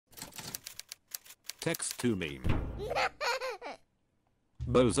Text to meme.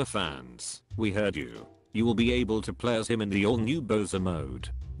 Bowser fans, we heard you. You will be able to play as him in the all-new Bowser mode.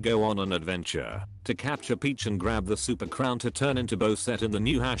 Go on an adventure to capture Peach and grab the Super Crown to turn into Bowsette in the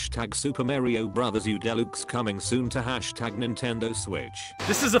new hashtag Super Mario Bros. U Deluxe coming soon to hashtag Nintendo Switch.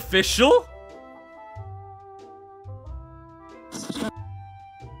 This is official?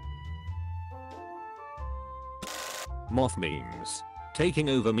 Moth memes. Taking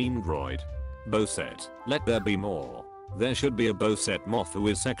over meme droid. Bowsette, let there be more. There should be a Bowsette moth who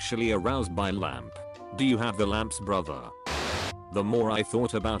is sexually aroused by lamp. Do you have the lamp's brother? The more I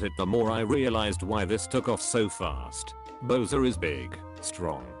thought about it, the more I realized why this took off so fast. Bowser is big,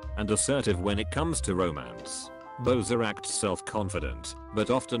 strong, and assertive when it comes to romance. Bowser acts self-confident,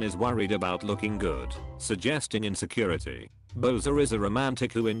 but often is worried about looking good, suggesting insecurity. Bowser is a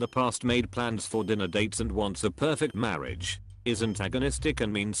romantic who in the past made plans for dinner dates and wants a perfect marriage. Is antagonistic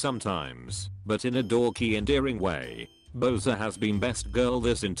and mean sometimes, but in a dorky endearing way. Bowser has been best girl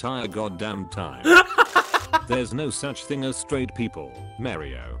this entire goddamn time. There's no such thing as straight people.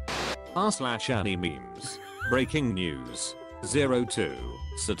 Mario. r/Annie memes. Breaking news. 02.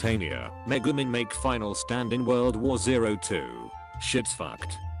 Satania. Megumin make final stand in World War 02. Shit's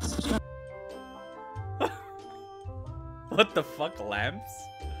fucked. What the fuck, lamps?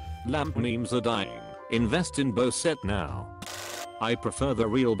 Lamp memes are dying. Invest in Bowsette now. I prefer the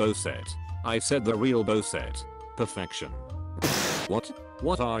real Bowsette. I said the real Bowsette. Perfection. What?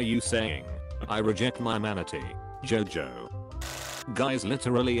 What are you saying? I reject my manatee. Jojo. Guys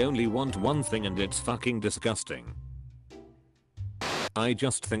literally only want one thing and it's fucking disgusting. I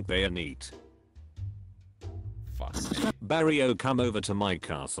just think they are neat. Fuck. Barrio, come over to my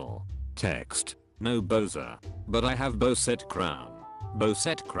castle. Text. No Bowser. But I have Bowsette crown.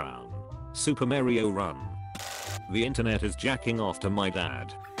 Bowsette crown. Super Mario run. The internet is jacking off to my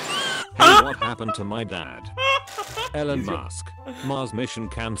dad. Hey, what happened to my dad? Elon Musk. Mars mission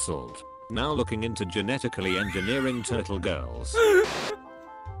cancelled. Now looking into genetically engineering turtle girls.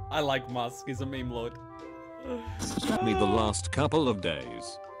 I like Musk, he's a meme lord. Me the last couple of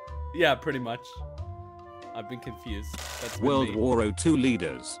days. Yeah, pretty much. I've been confused. That's been World me. War II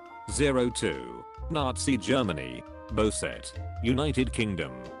leaders. 02. Nazi Germany. Bowsette. United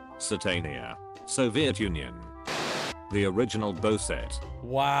Kingdom. Satania. Soviet Union. The original Bowsette.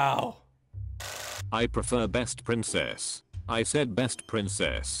 Wow. I prefer best princess. I said best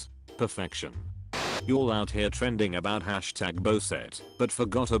princess. Perfection. You're out here trending about hashtag Bowsette, but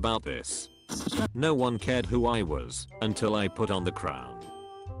forgot about this. No one cared who I was until I put on the crown.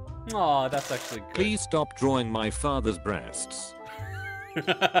 Aw, that's actually good. Please stop drawing my father's breasts.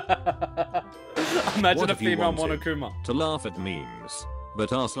 Imagine What a if you female wanted Monokuma. to laugh at memes,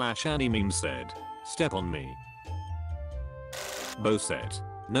 but r/Annie meme said, step on me. Bowsette.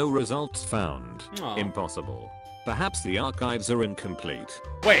 No results found. Aw. Impossible. Perhaps the archives are incomplete.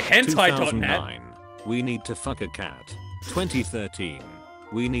 Wait, hentai.net? 2009. We need to fuck a cat. 2013.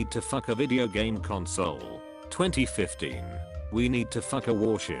 We need to fuck a video game console. 2015. We need to fuck a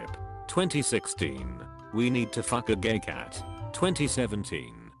warship. 2016. We need to fuck a gay cat.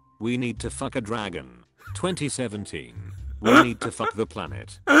 2017. We need to fuck a dragon. 2017. We need to fuck the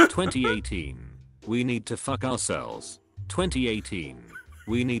planet. 2018. We need to fuck ourselves. 2018.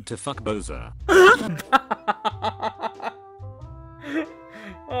 We need to fuck Bowser.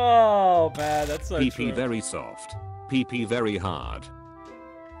 Oh man, that's so PP true. very soft. PP very hard.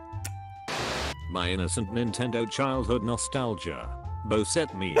 My innocent Nintendo childhood nostalgia.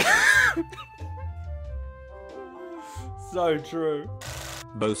 Bowsette me. So true.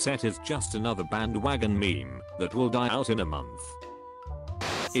 Bowsette is just another bandwagon meme that will die out in a month.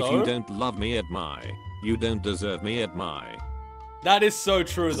 If So? you don't love me at my, you don't deserve me at my. That is so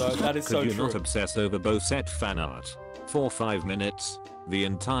true though, that is Could so you true. not obsess over Bowsette fan art? For 5 minutes, the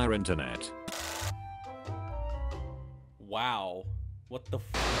entire internet. Wow. What the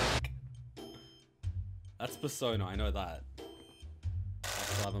fuck? That's Persona, I know that. I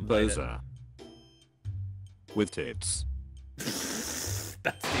still haven't played Bowser. With tits. it.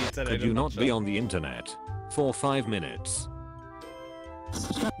 That's the internet. Could in you a not be nutshell. on the internet? For 5 minutes.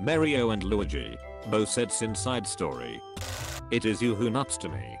 Mario and Luigi. Bowsette's inside story. It is you who nuts to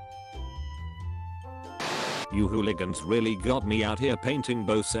me. You hooligans really got me out here painting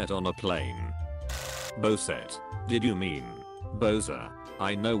Bowsette on a plane. Bowsette, did you mean Bowser?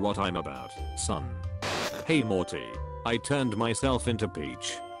 I know what I'm about, son. Hey Morty, I turned myself into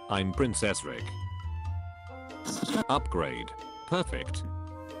Peach. I'm Princess Rick. Upgrade. Perfect.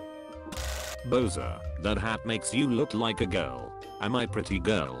 Bowser, that hat makes you look like a girl. Am I pretty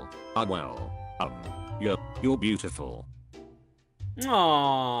girl? Ah well, you're beautiful.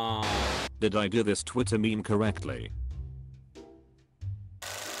 Aww. Did I do this Twitter meme correctly?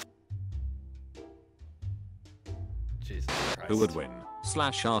 Jesus Christ. Who would win?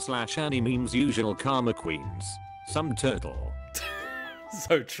 /r/Annie memes usual karma queens. Some turtle.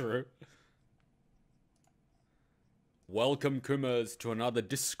 So true. Welcome, Kumas, to another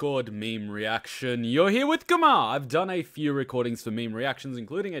Discord meme reaction. You're here with Kuma! I've done a few recordings for meme reactions,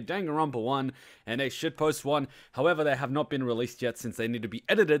 including a Danganronpa one and a shitpost one. However, they have not been released yet since they need to be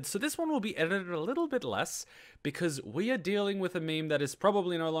edited, so this one will be edited a little bit less, because we are dealing with a meme that is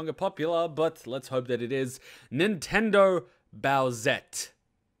probably no longer popular, but let's hope that it is. Nintendo Bowsette.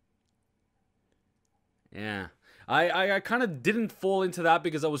 Yeah. I kind of didn't fall into that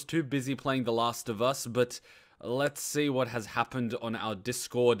because I was too busy playing The Last of Us, but let's see what has happened on our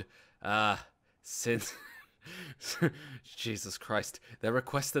Discord since... Jesus Christ. They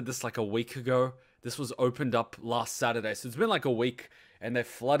requested this like a week ago. This was opened up last Saturday, so it's been like a week, and they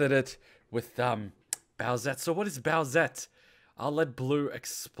flooded it with Bowsette. So what is Bowsette? I'll let Blue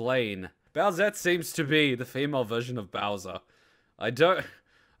explain. Bowsette seems to be the female version of Bowser. I don't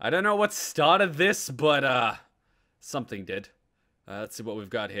know what started this, but something did. Let's see what we've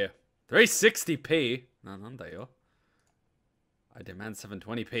got here. 360p. Nandayo. I demand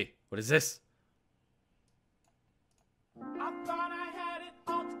 720p. What is this? I thought I had it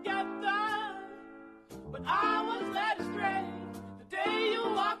all together, but I was led astray the day you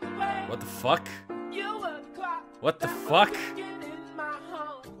walked away. What the fuck? You were the clock. What the fuck? In my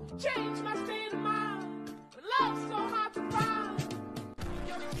home. Changed my state of mind. But love's so hard to find.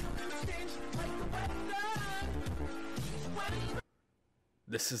 Your changed like the weather.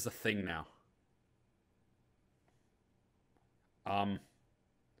 This is the thing now.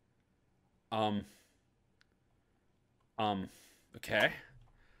 Okay.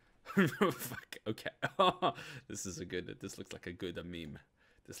 Fuck, okay. This looks like a good meme.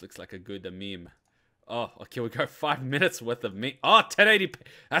 This looks like a good meme. Oh, okay, we got 5 minutes worth of meme. Oh, 1080p.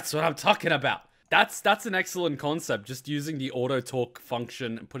 That's what I'm talking about. That's an excellent concept. Just using the auto talk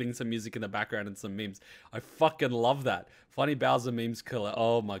function and putting some music in the background and some memes. I fucking love that. Funny Bowser memes killer.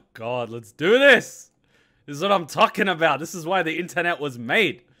 Oh my god, let's do this. This is what I'm talking about. This is why the internet was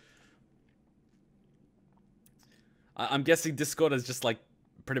made. I'm guessing Discord is just like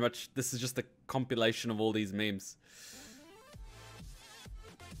pretty much, this is just a compilation of all these memes.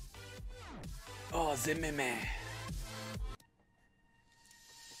 Oh, the meme.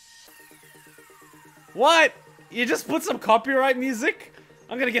 What? You just put some copyright music?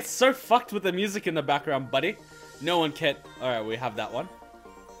 I'm gonna get so fucked with the music in the background, buddy. No one can. Alright, we have that one.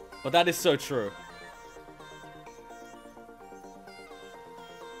 But that is so true.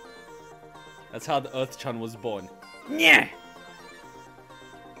 That's how the Earth-chan was born. Yeah.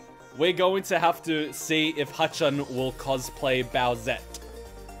 We're going to have to see if Hachan will cosplay Bowsette.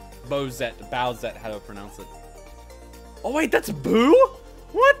 Bowsette, how do I pronounce it? Oh wait, that's Boo?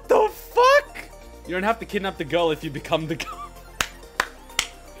 What the fuck? You don't have to kidnap the girl if you become the girl.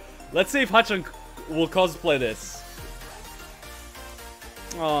 Let's see if Hachan will cosplay this.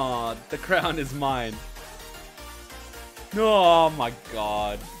 Aw, the crown is mine. Oh my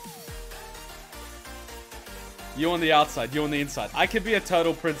god. You on the outside, you on the inside. I could be a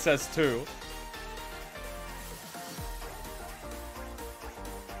turtle princess too.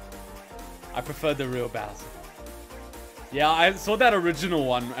 I prefer the real Bowser. Yeah, I saw that original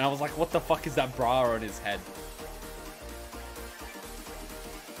one and I was like, what the fuck is that bra on his head?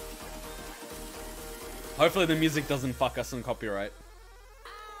 Hopefully the music doesn't fuck us on copyright.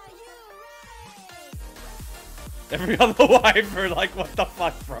 Every other wife are like, what the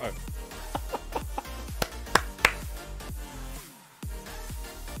fuck, bro?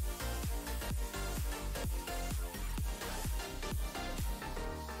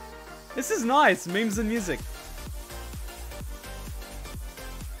 This is nice, memes and music.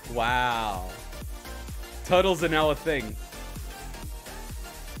 Wow. Turtles are now a thing.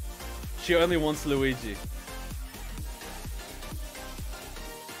 She only wants Luigi.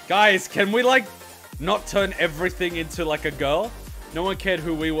 Guys, can we like not turn everything into like a girl? No one cared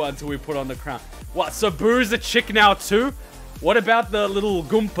who we were until we put on the crown. What, so Boo's a chick now too? What about the little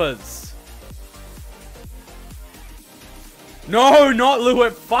Goompas? No, not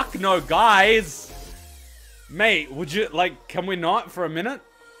Lewis. Fuck no, guys. Mate, would you, like, can we not for a minute?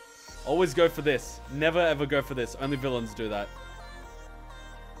 Always go for this. Never ever go for this. Only villains do that.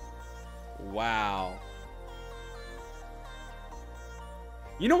 Wow.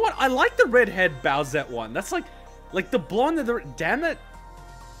 You know what? I like the redhead Bowsette one. That's like the blonde and the, damn it.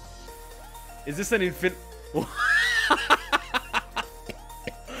 Is this an infant?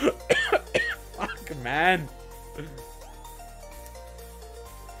 Fuck, man.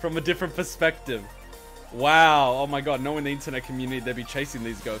 from a different perspective. Wow. Oh my god, knowing the internet community, they'd be chasing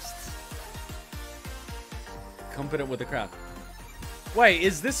these ghosts. Competent with the crowd. Wait,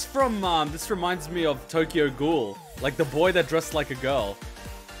 is this from, this reminds me of Tokyo Ghoul. Like the boy that dressed like a girl.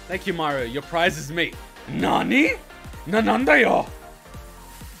 Thank you, Mario. Your prize is me. Nani? Nananda.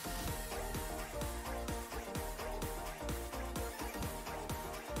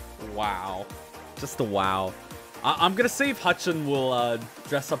 Wow. Just a wow. I'm gonna see if Hutchin will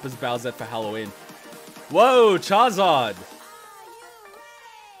dress up as Bowsette for Halloween. Whoa, Charizard!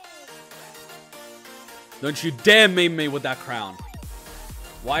 Don't you dare meme me with that crown.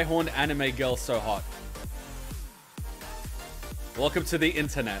 Why horned anime girl so hot? Welcome to the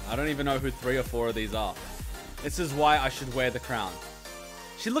internet. I don't even know who 3 or 4 of these are. This is why I should wear the crown.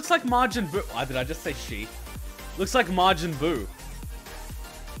 She looks like Majin Buu. Why did I just say she? Looks like Majin Buu.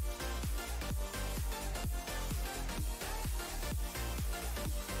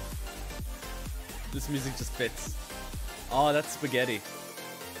 This music just fits. Oh, that's spaghetti.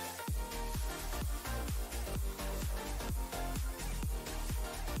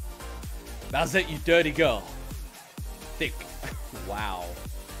 Bowsette, you dirty girl. Thick. Wow.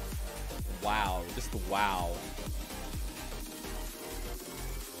 Wow. Just wow.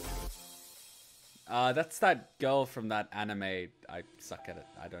 That's that girl from that anime. I suck at it.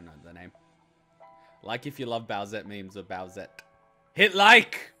 I don't know the name. Like if you love Bowsette memes or Bowsette. Hit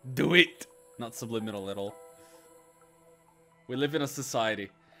like! Do it! Not subliminal at all. We live in a society.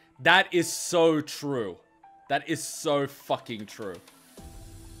 That is so true. That is so fucking true.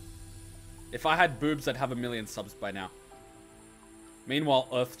 If I had boobs, I'd have 1 million subs by now. Meanwhile,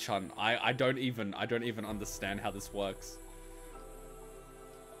 Earth-chan, I don't even understand how this works.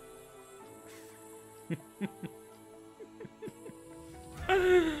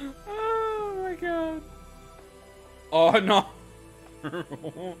 Oh my god. Oh no.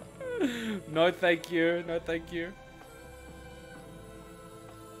 No thank you, no thank you.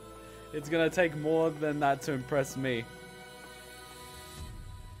 It's gonna take more than that to impress me.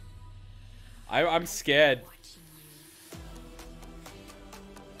 I'm scared.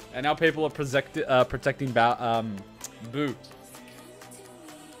 And now people are protecting Boo.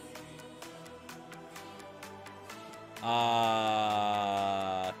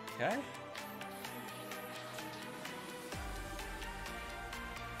 Okay.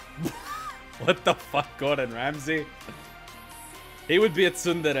 What the fuck, Gordon Ramsay? He would be a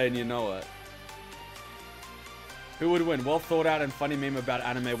tsundere and you know it. Who would win? Well thought out and funny meme about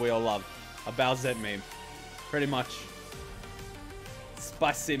anime we all love. A Bowsette meme. Pretty much.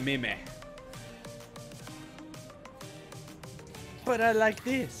 Spicy meme. But I like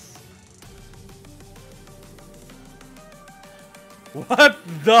this. What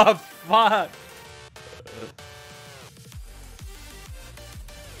the fuck?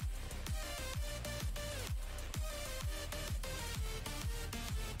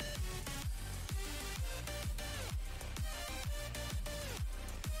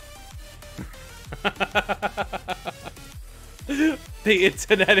 The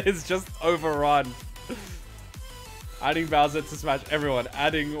internet is just overrun. Adding Bowsette to Smash. Everyone,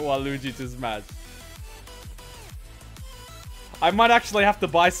 adding Waluigi to Smash. I might actually have to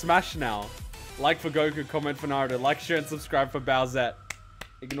buy Smash now. Like for Goku, comment for Naruto. Like, share, and subscribe for Bowsette.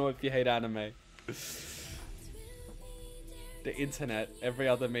 Ignore if you hate anime. The internet, every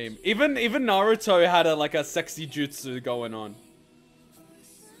other meme. Even Naruto had a sexy jutsu going on.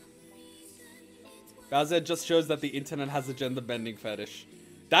 Bowsette just shows that the internet has a gender bending fetish.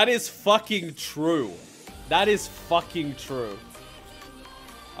 That is fucking true. That is fucking true.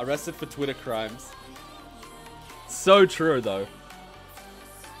 Arrested for Twitter crimes. So true, though.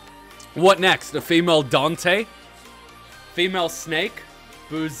 What next? A female Dante? Female Snake?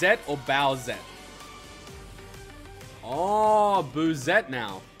 Bowsette or Bowsette? Oh, Bowsette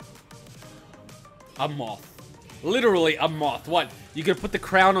now. A moth. Literally a moth. What? You gonna put the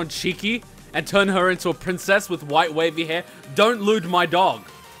crown on Cheeky and turn her into a princess with white wavy hair? Don't lewd my dog.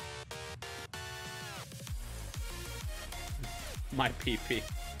 My pee-pee.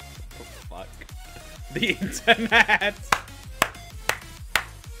 Oh, fuck. The internet.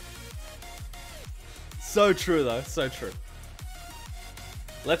 So true, though. So true.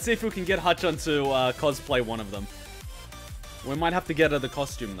 Let's see if we can get Hutchin to cosplay one of them. We might have to get her the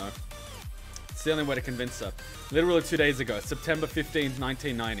costume, though. It's the only way to convince her. Literally 2 days ago. September 15th,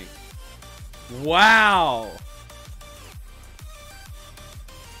 1990. Wow!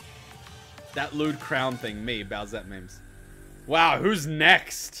 That lewd crown thing. Me, Bowsette memes. Wow, who's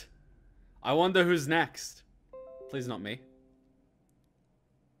next? I wonder who's next. Please not me.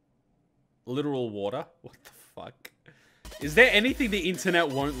 Literal water? What the fuck? Is there anything the internet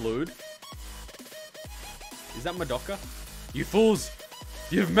won't load? Is that Madoka? You fools!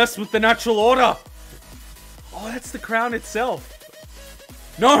 You've messed with the natural order! Oh, that's the crown itself.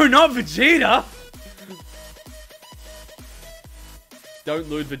 No, not Vegeta! Don't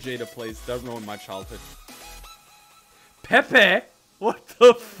loot Vegeta, please. Don't ruin my childhood. Pepe? What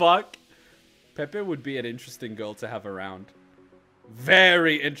the fuck? Pepe would be an interesting girl to have around.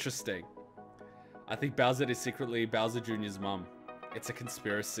 Very interesting. I think Bowsette is secretly Bowser Jr.'s mum. It's a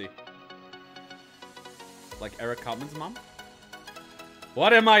conspiracy. Like Eric Cartman's mum?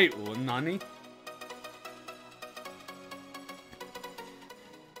 What am I? Oh, Nani?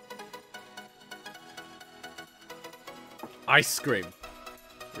 Ice cream.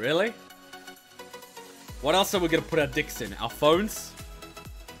 Really? What else are we gonna put our dicks in? Our phones?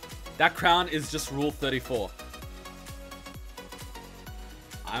 That crown is just rule 34.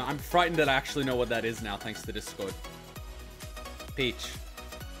 I'm frightened that I actually know what that is now, thanks to Discord. Peach.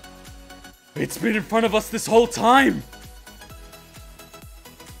 It's been in front of us this whole time!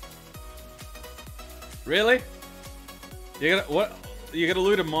 Really? You're gonna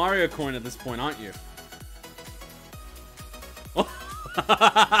loot a Mario coin at this point, aren't you?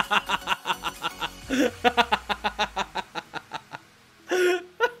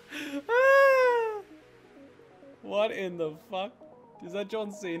 What in the fuck? Is that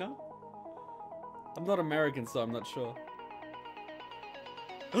John Cena? I'm not American, so I'm not sure.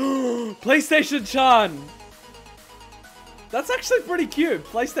 PlayStation-chan! That's actually pretty cute.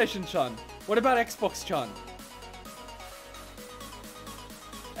 PlayStation-chan. What about Xbox-chan?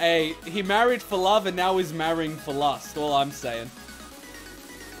 Hey, he married for love and now he's marrying for lust. All I'm saying.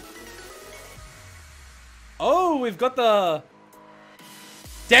 Oh, we've got the...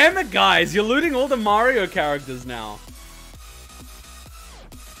 Damn it, guys. You're looting all the Mario characters now.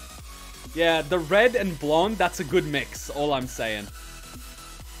 Yeah, the red and blonde, that's a good mix. All I'm saying.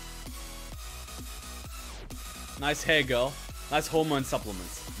 Nice hair, girl. Nice hormone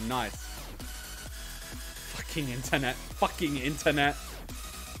supplements. Nice. Fucking internet. Fucking internet.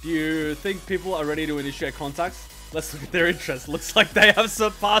 Do you think people are ready to initiate contacts? Let's look at their interest. Looks like they have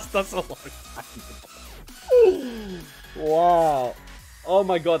surpassed us a long time. Wow. Oh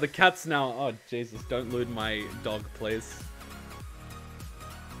my god, the cat's now... Oh, Jesus. Don't loot my dog, please.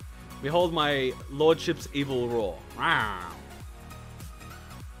 Behold my lordship's evil roar. Wow.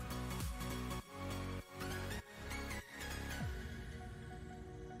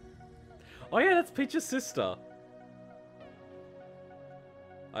 Oh yeah, that's Peach's sister.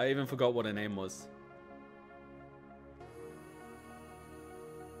 I even forgot what her name was.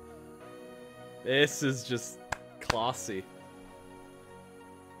 This is just classy.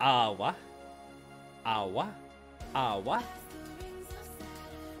 What? What? What?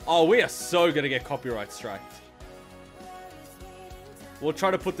 Oh, we are so gonna get copyright striked. We'll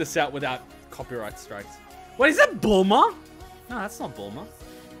try to put this out without copyright strikes. Wait, is that Bulma? No, that's not Bulma.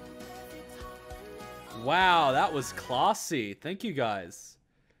 Wow, that was classy. Thank you, guys.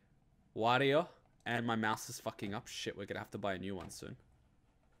 Wario. And my mouse is fucking up. Shit, we're gonna have to buy a new one soon.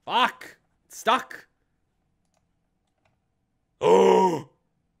 Fuck! It's stuck! Oh!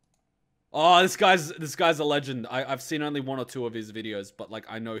 Oh, this guy's a legend. I've seen only one or two of his videos, but like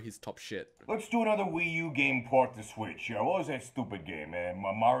I know he's top shit. Let's do another Wii U game port to Switch. What was that stupid game?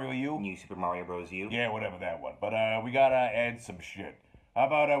 Mario U? New Super Mario Bros. U? Yeah, whatever that one. But we gotta add some shit. How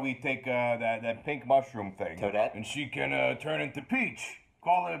about we take that pink mushroom thing, Toadette? and she can turn into Peach.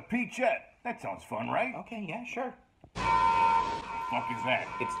 Call her Peachette. That sounds fun, right? Okay, yeah, sure. Fuck is that?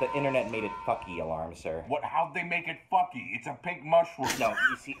 It's the internet made it fucky alarm, sir. What? How'd they make it fucky? It's a pink mushroom. No,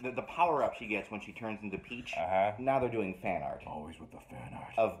 you see, the power-up she gets when she turns into Peach, now they're doing fan art. Always with the fan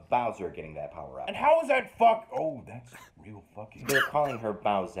art. Of Bowser getting that power-up. And how is that fuck? Oh, that's real fucking... They're calling her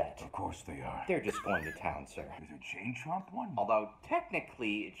Bowsette. Of course they are. They're just going to town, sir. Is it Chain Chomp one? Although,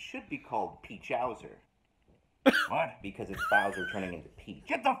 technically, it should be called Peachowser. What? Because it's Bowser turning into Peach.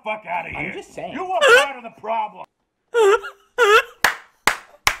 Get the fuck out of here. I'm just saying. You are part of the problem.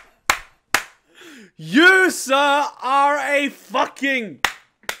 You, sir, are a fucking...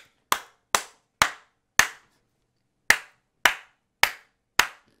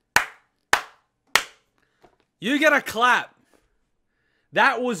 You get a clap.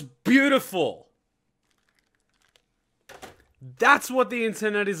 That was beautiful. That's what the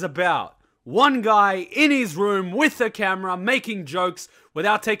internet is about. One guy in his room with a camera making jokes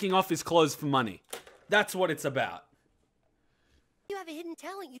without taking off his clothes for money. That's what it's about. You have a hidden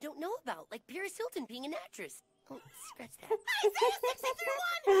talent you don't know about, like Paris Hilton being an actress. Oh, scratch that. Isaiah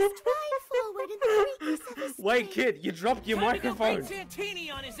 631! Stride forward in the weakness of his Wait, kid, you dropped your microphone. Santini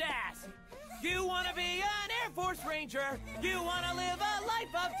on his ass. You wanna be an Air Force Ranger. You wanna live a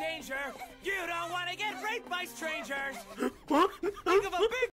life of danger. You don't wanna get raped by strangers. Think of a big